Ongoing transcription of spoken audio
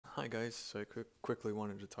Hi guys, so I quickly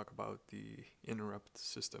wanted to talk about the interrupt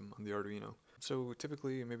system on the Arduino. So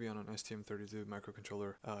typically, maybe on an STM32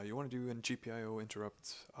 microcontroller, you want to do an GPIO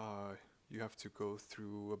interrupt. You have to go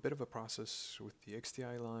through a bit of a process with the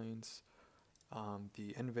XDI lines,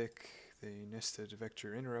 the NVIC, the nested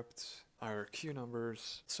vector interrupt, our Q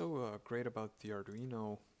numbers. So great about the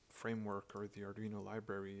Arduino framework or the Arduino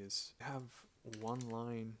library is you have one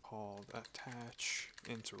line called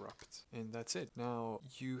attachInterrupt, and that's it. Now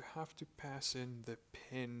you have to pass in the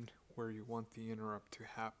pin where you want the interrupt to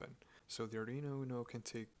happen. So the Arduino Uno can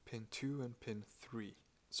take pin 2 and pin 3.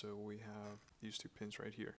 So we have these two pins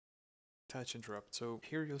right here. AttachInterrupt. So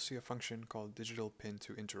here you'll see a function called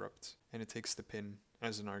digitalPinToInterrupt, and it takes the pin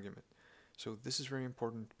as an argument. So this is very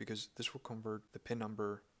important because this will convert the pin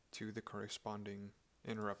number to the corresponding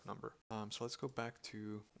interrupt number. So let's go back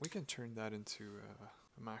to, we can turn that into a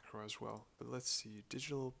macro as well, but let's see,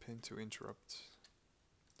 digitalPinToInterrupt.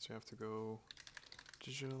 So you have to go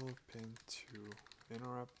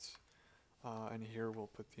digitalPinToInterrupt, and here we'll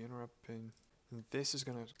put the interrupt pin. And this is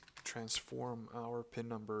going to transform our pin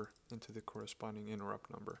number into the corresponding interrupt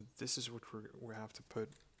number. This is what we have to put.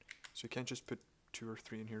 So you can't just put 2 or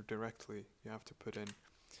 3 in here directly. You have to put in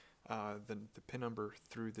the pin number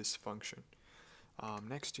through this function.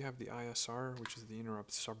 Next you have the ISR, which is the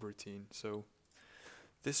interrupt subroutine. So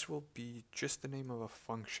this will be just the name of a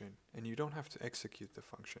function, and you don't have to execute the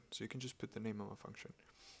function. So you can just put the name of a function.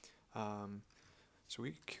 So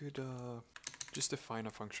we could just define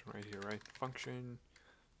a function right here, right? Function,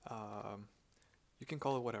 you can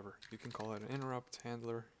call it whatever. You can call it an interrupt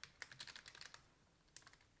handler.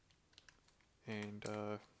 And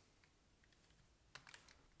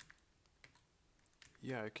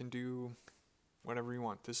yeah, it can do whatever you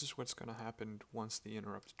want. This is what's going to happen once the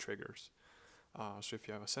interrupt triggers. So if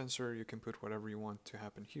you have a sensor, you can put whatever you want to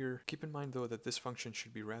happen here. Keep in mind though that this function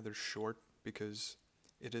should be rather short because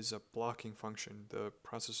it is a blocking function. The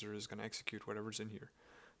processor is going to execute whatever's in here.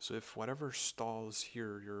 So if whatever stalls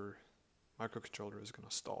here, your microcontroller is going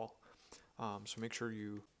to stall. So make sure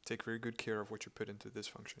you take very good care of what you put into this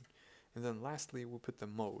function. And then lastly, we'll put the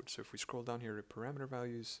mode. So if we scroll down here to parameter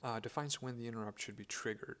values, defines when the interrupt should be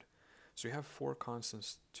triggered. So you have 4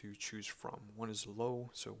 constants to choose from. One is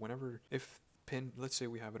low, so whenever, if pin, let's say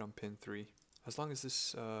we have it on pin 3, as long as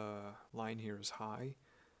this line here is high,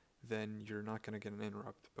 then you're not going to get an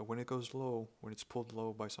interrupt. But when it goes low, when it's pulled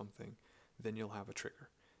low by something, then you'll have a trigger.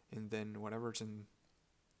 And then whatever's in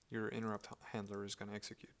your interrupt handler is going to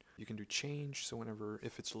execute. You can do change, so whenever,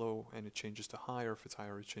 if it's low and it changes to high, or if it's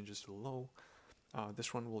higher it changes to low,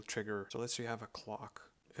 this one will trigger. So let's say you have a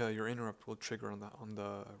clock. Your interrupt will trigger on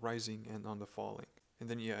the rising and on the falling. And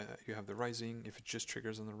then you have the rising if it just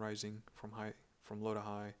triggers on the rising from low to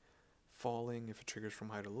high, falling if it triggers from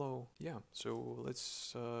high to low. Yeah, so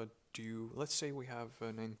let's say we have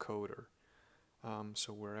an encoder.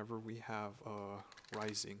 So wherever we have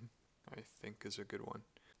rising, I think is a good one.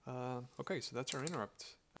 Okay, so that's our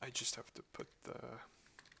interrupt. I just have to put the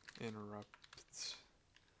interrupt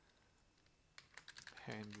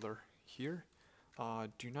handler here.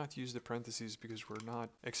 Do not use the parentheses because we're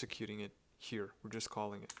not executing it here, we're just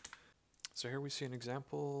calling it. So here we see an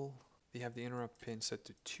example. They have the interrupt pin set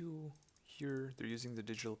to 2. Here they're using the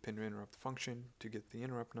digitalPinInterrupt function to get the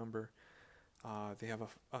interrupt number. They have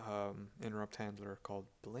a interrupt handler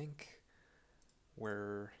called blink,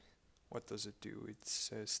 where what does it do? It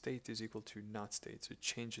says state is equal to not state, so it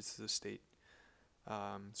changes the state.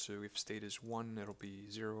 So if state is 1, it'll be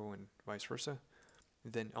 0 and vice versa.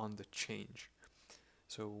 Then on the change.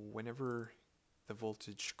 So whenever the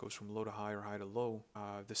voltage goes from low to high or high to low,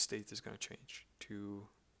 the state is going to change to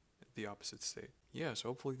the opposite state. Yeah, so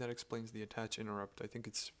hopefully that explains the attachInterrupt. I think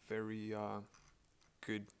it's very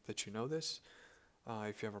good that you know this.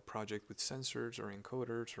 If you have a project with sensors or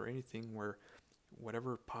encoders or anything where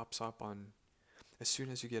whatever pops up on, as soon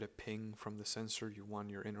as you get a ping from the sensor, you want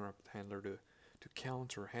your interrupt handler to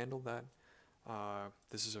count or handle that.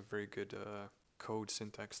 This is a very good code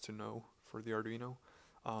syntax to know for the Arduino.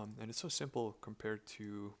 And it's so simple compared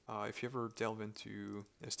to, if you ever delve into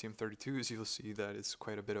STM32s, you'll see that it's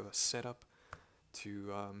quite a bit of a setup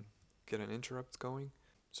to get an interrupt going.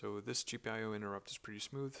 So this GPIO interrupt is pretty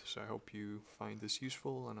smooth, so I hope you find this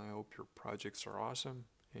useful, and I hope your projects are awesome.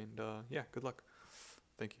 And yeah, good luck.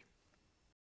 Thank you.